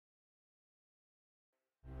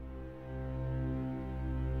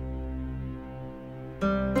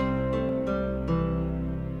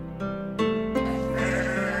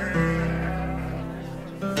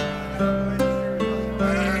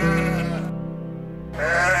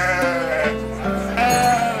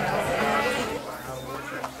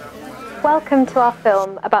Welcome to our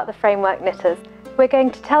film about the Framework Knitters. We're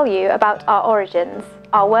going to tell you about our origins,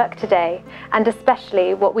 our work today, and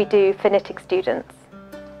especially what we do for knitting students.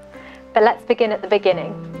 But let's begin at the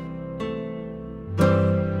beginning.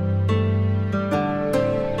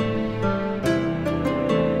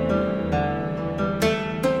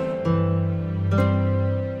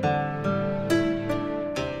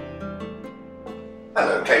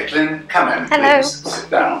 Hello, Caitlin. Come in, Hello. please. Sit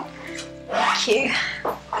down. Thank you.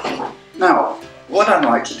 Now, what I'd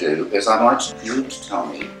like to do is I'd like you to tell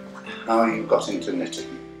me how you got into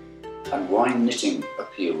knitting and why knitting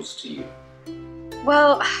appeals to you.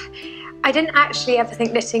 Well, I didn't actually ever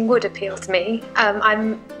think knitting would appeal to me.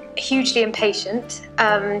 I'm hugely impatient,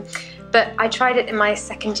 but I tried it in my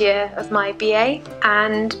second year of my BA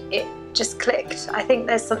and it just clicked. I think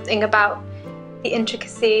there's something about the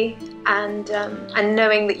intricacy and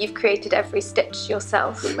knowing that you've created every stitch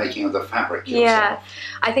yourself. The making of the fabric yourself. Yeah,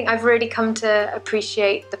 I think I've really come to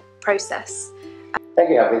appreciate the process. Thank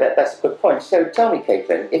you, Abby. That's a good point. So tell me,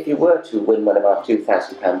 Caitlin, if you were to win one of our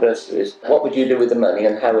 £2,000 bursaries, what would you do with the money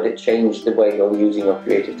and how would it change the way you're using your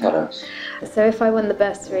creative talents? So if I won the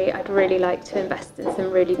bursary, I'd really like to invest in some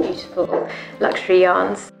really beautiful luxury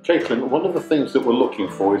yarns. Caitlin, one of the things that we're looking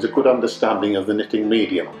for is a good understanding of the knitting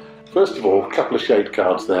medium. First of all, a couple of shade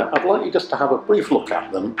cards there. I'd like you just to have a brief look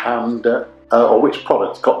at them and or which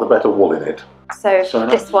product's got the better wool in it. So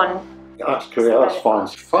this one. That's correct, that's fine.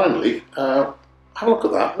 Finally, have a look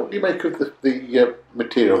at that. What do you make of the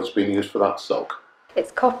material that's being used for that sock? It's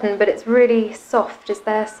cotton, but it's really soft. Is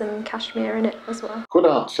there some cashmere in it as well? Good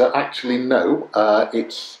answer. Actually, no.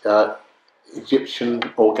 It's Egyptian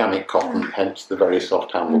organic cotton, hence the very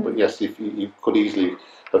soft handle. But yes, if you could easily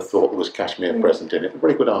have thought there was cashmere present in it. A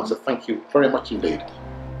very good answer. Thank you very much indeed.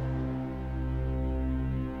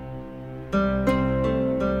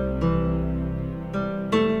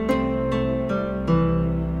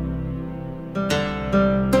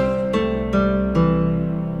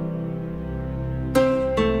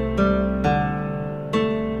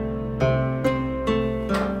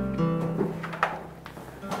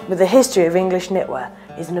 But the history of English knitwear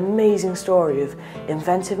is an amazing story of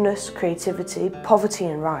inventiveness, creativity, poverty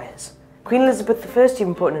and riots. Queen Elizabeth I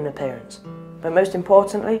even put in an appearance. But most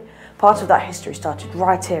importantly, part of that history started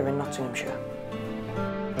right here in Nottinghamshire.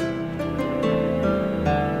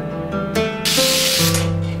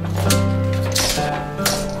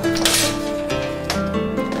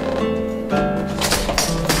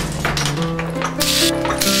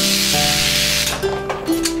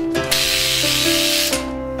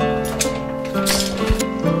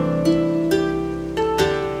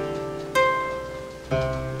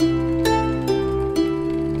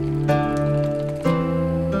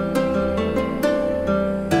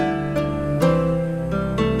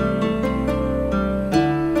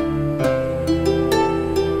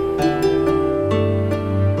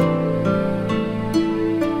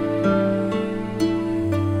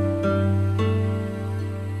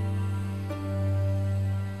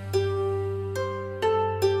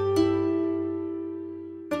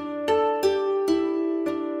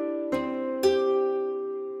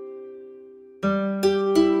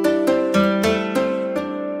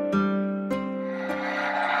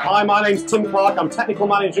 Hi, my name's Tim Clark. I'm Technical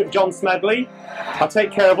Manager at John Smedley. I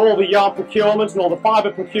take care of all the yarn procurement and all the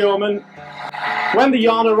fibre procurement. When the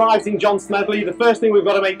yarn arrives in John Smedley, the first thing we've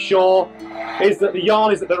got to make sure is that the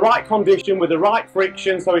yarn is at the right condition with the right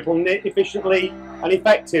friction so it'll knit efficiently and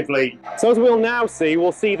effectively. So as we'll now see,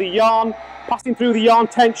 we'll see the yarn passing through the yarn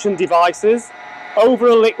tension devices over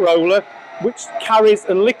a lick roller which carries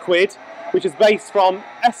a liquid which is based from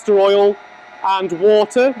ester oil and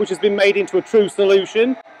water, which has been made into a true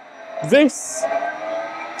solution. This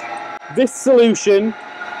solution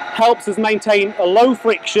helps us maintain a low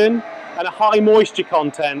friction and a high moisture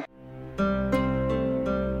content.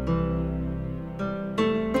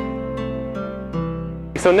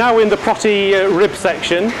 So now we're in the Protty rib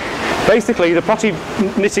section. Basically, the Protty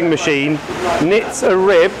knitting machine knits a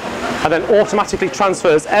rib and then automatically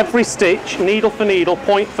transfers every stitch, needle for needle,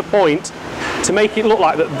 point for point, to make it look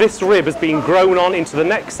like that this rib has been grown on into the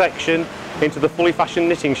next section, into the fully fashioned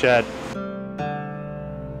knitting shed.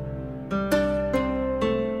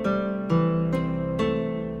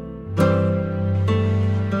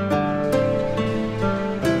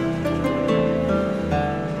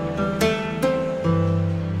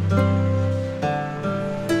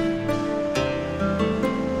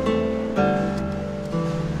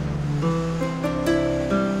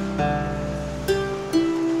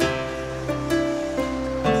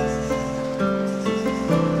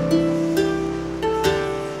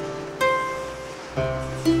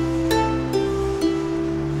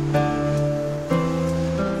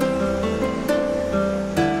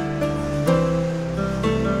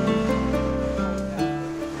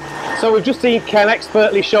 So we've just seen Ken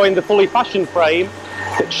expertly showing the fully fashioned frame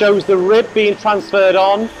that shows the rib being transferred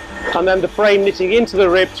on and then the frame knitting into the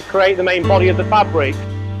rib to create the main body of the fabric.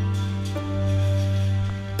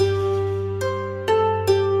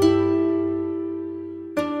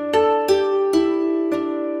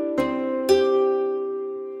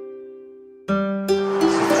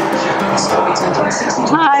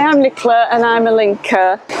 Hi, I'm Nicola and I'm a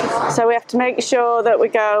linker. So we have to make sure that we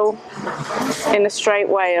go in a straight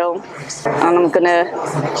wale, and I'm going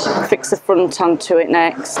to fix the front onto it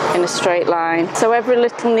next in a straight line. So every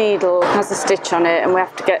little needle has a stitch on it and we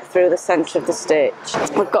have to get through the centre of the stitch.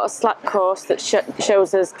 We've got a slack course that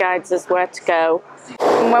shows us, guides us where to go.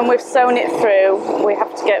 And when we've sewn it through, we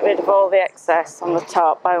have to get rid of all the excess on the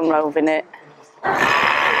top by unroving it.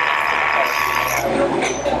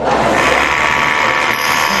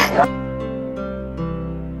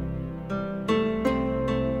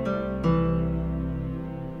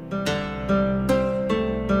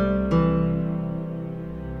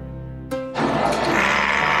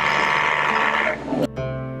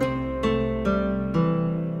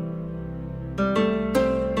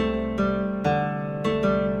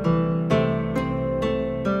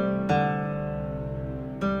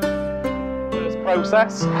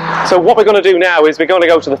 Process. So what we're going to do now is we're going to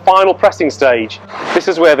go to the final pressing stage. This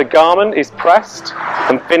is where the garment is pressed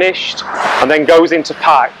and finished and then goes into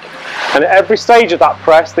pack. And at every stage of that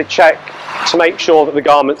press they check to make sure that the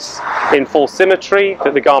garment's in full symmetry,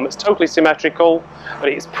 that the garment's totally symmetrical, that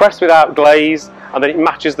it's pressed without glaze and that it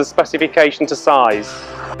matches the specification to size.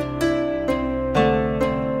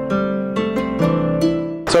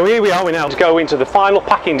 So here we are, we now go into the final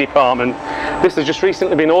packing department. This has just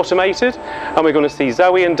recently been automated and we're going to see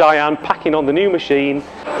Zoe and Diane packing on the new machine.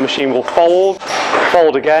 The machine will fold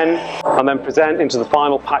again and then present into the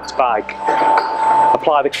final packed bag.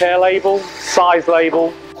 Apply the care label, size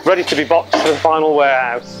label, ready to be boxed for the final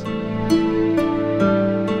warehouse.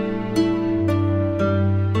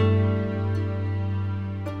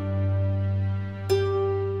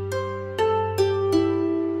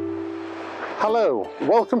 Hello,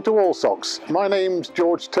 welcome to All Socks. My name's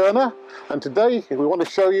George Turner and today we want to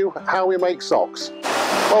show you how we make socks.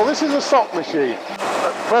 Well, this is a sock machine.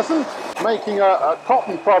 At present, making a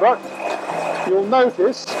cotton product. You'll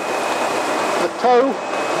notice the toe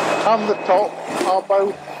and the top are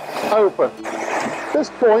both open. At this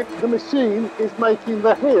point, the machine is making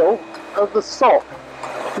the heel of the sock.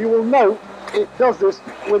 You will note it does this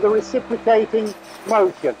with a reciprocating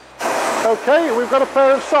motion. Okay, we've got a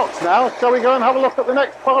pair of socks now. Shall we go and have a look at the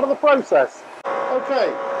next part of the process?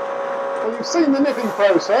 Okay, well, you've seen the knitting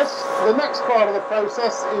process. The next part of the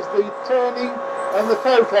process is the turning and the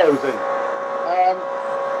toe closing.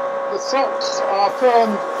 The socks are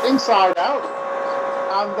turned inside out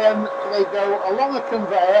and then they go along a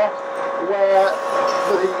conveyor where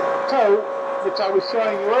the toe, which I was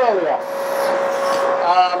showing you earlier,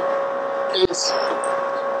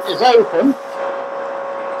 is open.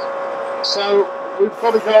 So we've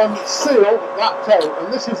got to go and seal that toe,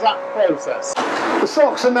 and this is that process. The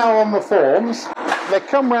socks are now on the forms. They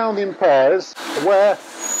come round in pairs where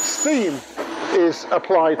steam is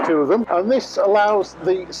applied to them, and this allows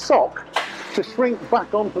the sock to shrink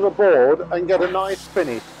back onto the board and get a nice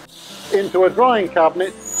finish into a drying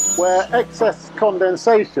cabinet where excess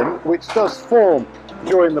condensation, which does form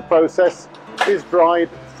during the process, is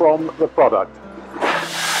dried from the product.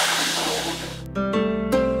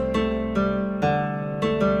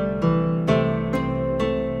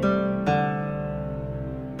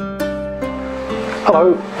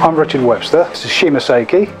 Hello, I'm Richard Webster. This is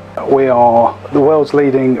Shimaseki. We are the world's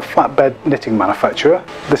leading flatbed knitting manufacturer.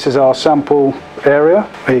 This is our sample area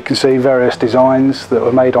where you can see various designs that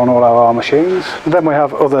were made on all of our machines. And then we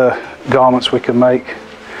have other garments we can make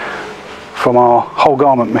from our whole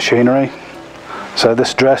garment machinery. So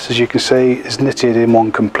this dress, as you can see, is knitted in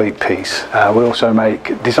one complete piece. We also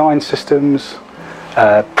make design systems,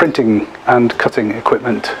 printing and cutting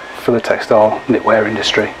equipment for the textile knitwear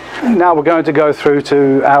industry. Now we're going to go through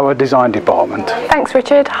to our design department. Thanks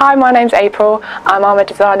Richard. Hi, my name's April. I'm a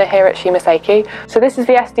designer here at Shimaseki. So this is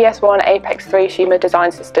the SDS1 Apex 3 Shima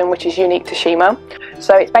design system, which is unique to Shima.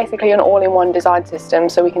 So it's basically an all-in-one design system,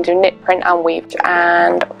 so we can do knit, print and weave,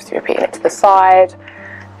 and obviously repeating it to the side,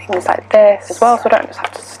 things like this as well, so I don't just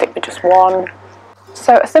have to stick with just one.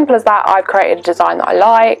 So as simple as that, I've created a design that I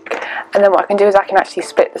like, and then what I can do is I can actually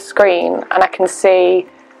split the screen and I can see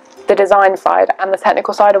the design side and the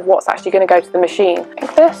technical side of what's actually going to go to the machine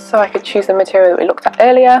like this. So I could choose the material that we looked at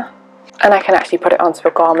earlier and I can actually put it onto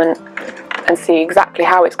a garment and see exactly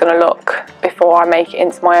how it's going to look before I make it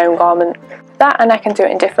into my own garment. That, and I can do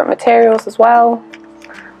it in different materials as well,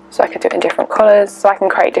 So I could do it in different colours, so I can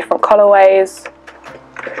create different colourways,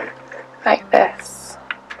 like this,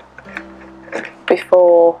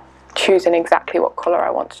 before choosing exactly what colour I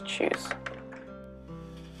want to choose.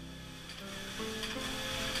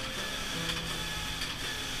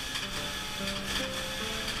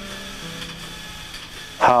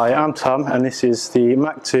 Hi, I'm Tom and this is the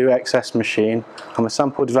Mac 2 XS machine. I'm a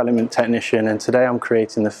sample development technician and today I'm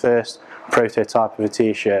creating the first prototype of a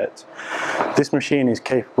t-shirt. This machine is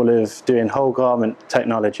capable of doing whole garment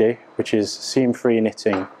technology, which is seam-free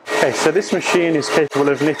knitting. Okay, so this machine is capable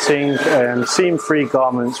of knitting seam-free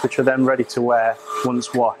garments which are then ready to wear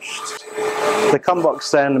once washed. The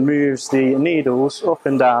ComBox then moves the needles up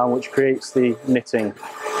and down, which creates the knitting.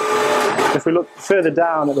 If we look further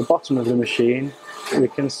down at the bottom of the machine, we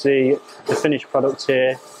can see the finished product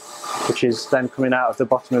here, which is then coming out of the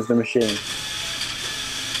bottom of the machine.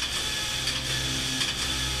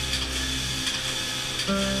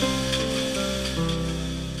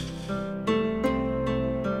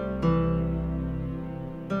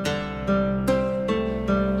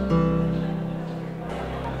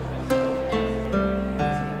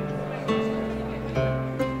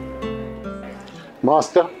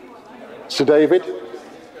 Master, Sir David,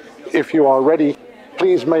 if you are ready,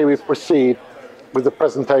 please may we proceed with the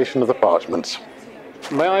presentation of the parchments.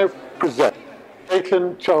 May I present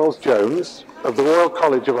Caitlin Charles Jones of the Royal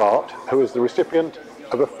College of Art, who is the recipient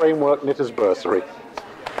of a Framework Knitters Bursary.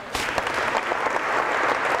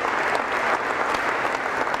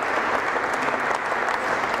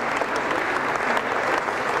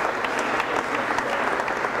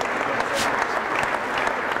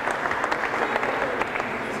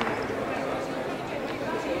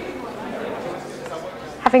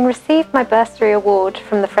 Having received my bursary award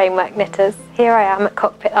from the Framework Knitters, here I am at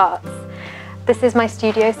Cockpit Arts. This is my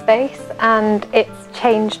studio space and it's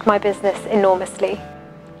changed my business enormously.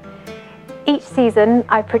 Each season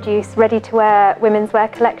I produce ready-to-wear women's wear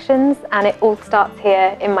collections and it all starts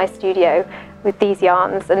here in my studio with these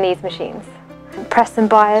yarns and these machines. Press and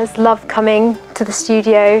buyers love coming to the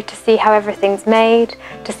studio to see how everything's made,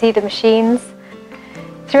 to see the machines.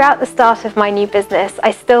 Throughout the start of my new business,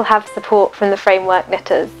 I still have support from the Framework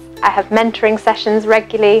Knitters. I have mentoring sessions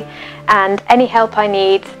regularly and any help I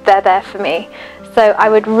need, they're there for me. So I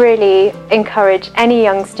would really encourage any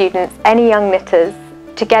young students, any young knitters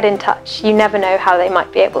to get in touch. You never know how they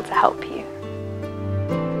might be able to help you.